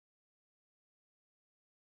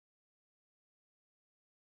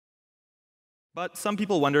But some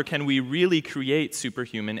people wonder, can we really create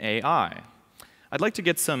superhuman AI? I'd like to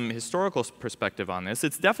get some historical perspective on this.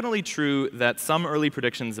 It's definitely true that some early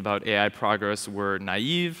predictions about AI progress were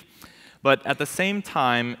naive, but at the same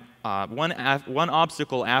time, one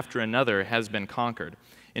obstacle after another has been conquered.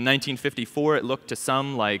 In 1954, it looked to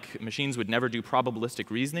some like machines would never do probabilistic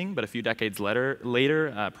reasoning, but a few decades later,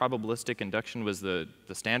 probabilistic induction was the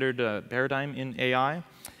standard paradigm in AI.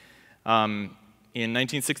 In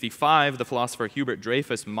 1965, the philosopher Hubert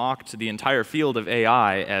Dreyfus mocked the entire field of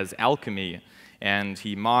AI as alchemy, and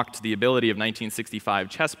he mocked the ability of 1965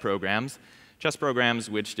 chess programs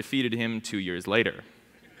which defeated him 2 years later.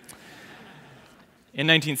 In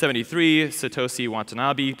 1973, Satoshi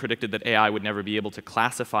Watanabe predicted that AI would never be able to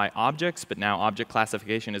classify objects, but now object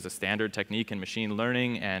classification is a standard technique in machine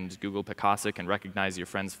learning, and Google Picasso can recognize your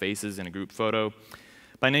friends' faces in a group photo.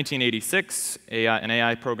 By 1986, an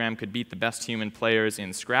AI program could beat the best human players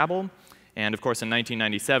in Scrabble. And of course, in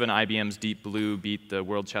 1997, IBM's Deep Blue beat the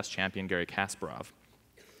world chess champion Garry Kasparov.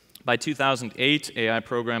 By 2008, AI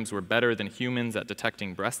programs were better than humans at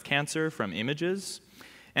detecting breast cancer from images.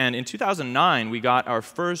 And in 2009, we got our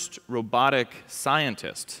first robotic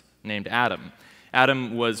scientist named Adam.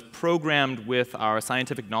 Adam was programmed with our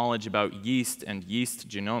scientific knowledge about yeast and yeast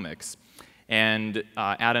genomics. And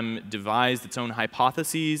Adam devised its own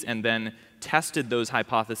hypotheses and then tested those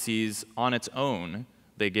hypotheses on its own.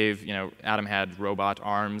 They gave, Adam had robot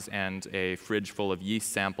arms and a fridge full of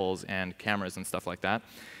yeast samples and cameras and stuff like that.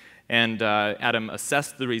 And Adam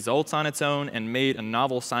assessed the results on its own and made a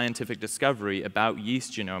novel scientific discovery about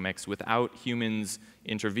yeast genomics without humans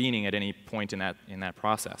intervening at any point in that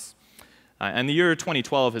process. And the year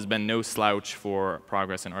 2012 has been no slouch for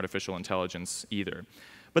progress in artificial intelligence either.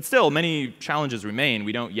 But still, many challenges remain.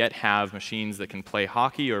 We don't yet have machines that can play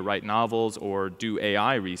hockey or write novels or do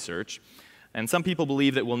AI research. And some people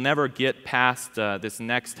believe that we'll never get past this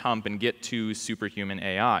next hump and get to superhuman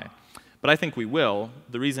AI. But I think we will.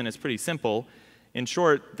 The reason is pretty simple. In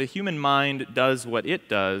short, the human mind does what it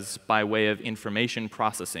does by way of information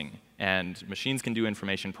processing, and machines can do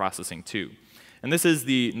information processing too. And this is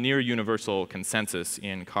the near universal consensus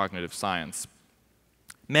in cognitive science.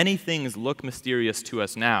 Many things look mysterious to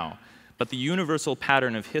us now, but the universal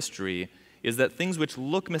pattern of history is that things which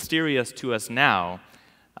look mysterious to us now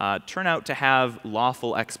turn out to have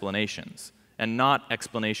lawful explanations, and not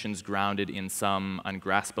explanations grounded in some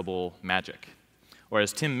ungraspable magic. Or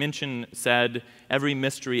as Tim Minchin said, every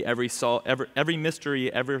mystery ever solved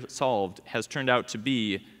has turned out to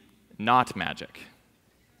be not magic.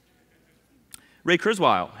 Ray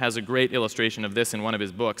Kurzweil has a great illustration of this in one of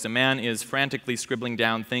his books. A man is frantically scribbling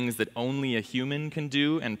down things that only a human can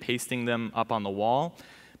do and pasting them up on the wall,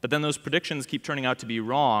 but then those predictions keep turning out to be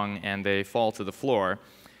wrong and they fall to the floor.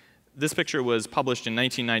 This picture was published in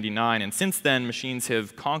 1999, and since then, machines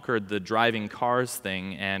have conquered the driving cars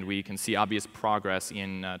thing, and we can see obvious progress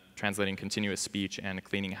in translating continuous speech and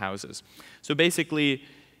cleaning houses. So basically,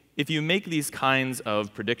 if you make these kinds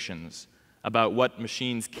of predictions about what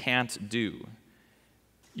machines can't do,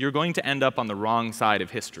 you're going to end up on the wrong side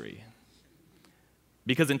of history.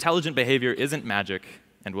 Because intelligent behavior isn't magic,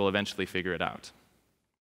 and we'll eventually figure it out.